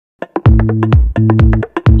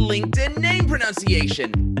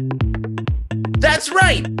pronunciation. That's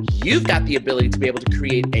right. You've got the ability to be able to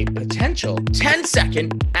create a potential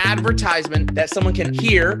 10-second advertisement that someone can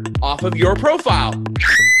hear off of your profile.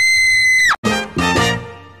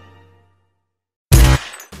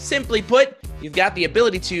 Simply put, you've got the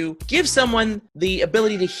ability to give someone the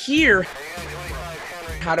ability to hear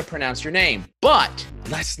how to pronounce your name. But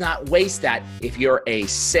let's not waste that if you're a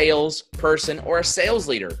salesperson or a sales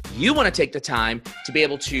leader. You want to take the time to be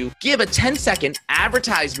able to give a 10-second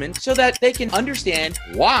advertisement so that they can understand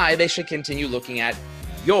why they should continue looking at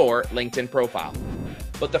your LinkedIn profile.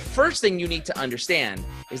 But the first thing you need to understand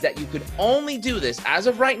is that you could only do this as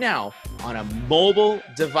of right now on a mobile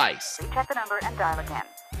device. Recheck the number and dial again.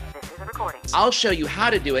 This is a recording. I'll show you how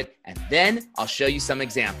to do it, and then I'll show you some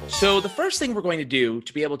examples. So the first thing we're going to do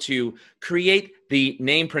to be able to create the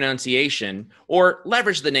name pronunciation or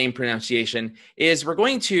leverage the name pronunciation is we're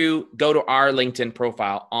going to go to our LinkedIn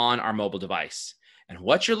profile on our mobile device. And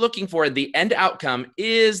what you're looking for, the end outcome,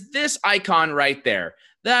 is this icon right there,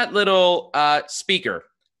 that little speaker.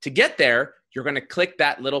 To get there, you're going to click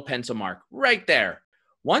that little pencil mark right there.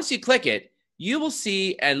 Once you click it, you will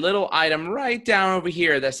see a little item right down over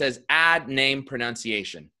here that says Add Name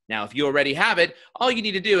Pronunciation. Now, if you already have it, all you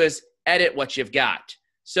need to do is edit what you've got.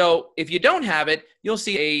 So if you don't have it, you'll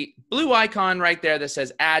see a blue icon right there that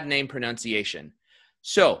says Add Name Pronunciation.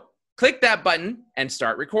 So click that button and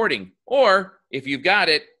start recording. Or if you've got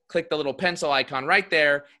it, click the little pencil icon right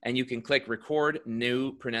there and you can click Record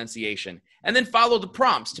New Pronunciation. And then follow the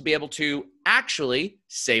prompts to be able to actually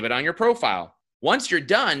save it on your profile. Once you're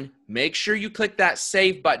done, make sure you click that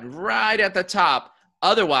save button right at the top.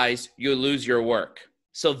 Otherwise, you'll lose your work.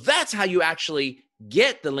 So that's how you actually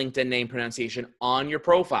get the LinkedIn name pronunciation on your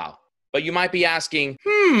profile. But you might be asking,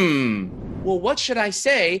 well, what should I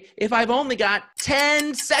say if I've only got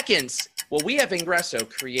 10 seconds? Well, we have Ingresso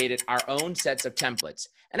created our own sets of templates.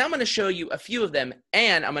 And I'm going to show you a few of them,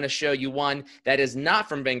 and I'm going to show you one that is not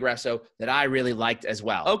from Ingresso that I really liked as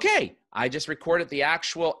well. Okay, I just recorded the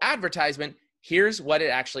actual advertisement. Here's what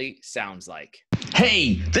it actually sounds like.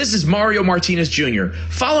 Hey, this is Mario Martinez Jr.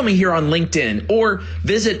 Follow me here on LinkedIn or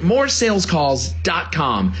visit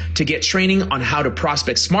moresalescalls.com to get training on how to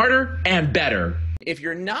prospect smarter and better. If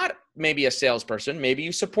you're not maybe a salesperson, maybe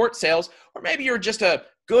you support sales, or maybe you're just a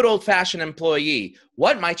good old-fashioned employee,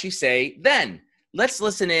 what might you say then? Let's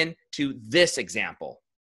listen in to this example.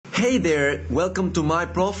 Hey there, welcome to my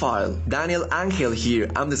profile. Daniel Angel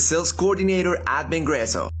here. I'm the sales coordinator at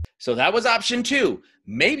Ingresso. So that was option 2.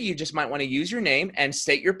 Maybe you just might want to use your name and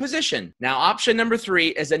state your position. Now, option number 3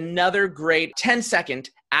 is another great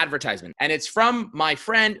 10-second advertisement. And it's from my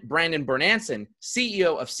friend, Brandon Bornancin,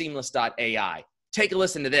 CEO of Seamless.ai. Take a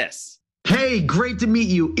listen to this. Hey, great to meet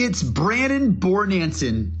you. It's Brandon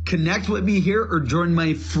Bornancin. Connect with me here or join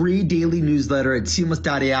my free daily newsletter at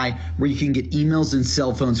Seamless.ai where you can get emails and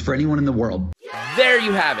cell phones for anyone in the world. There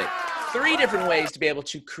you have it. 3 different ways to be able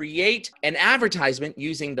to create an advertisement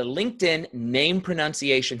using the LinkedIn name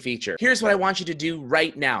pronunciation feature. Here's what I want you to do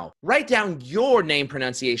right now. Write down your name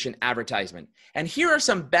pronunciation advertisement. And here are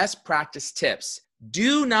some best practice tips.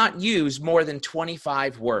 Do not use more than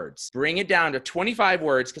 25 words. Bring it down to 25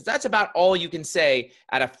 words because that's about all you can say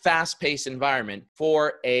at a fast-paced environment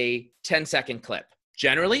for a 10-second clip.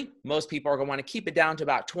 Generally, most people are going to want to keep it down to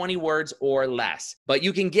about 20 words or less. But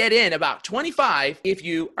you can get in about 25 if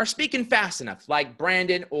you are speaking fast enough, like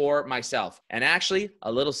Brandon or myself. And actually,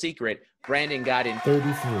 a little secret, Brandon got in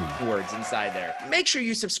 33 words inside there. Make sure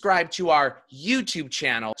you subscribe to our YouTube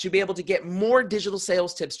channel to be able to get more digital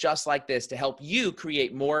sales tips just like this to help you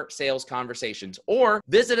create more sales conversations. Or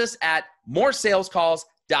visit us at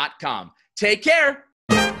moresalescalls.com. Take care.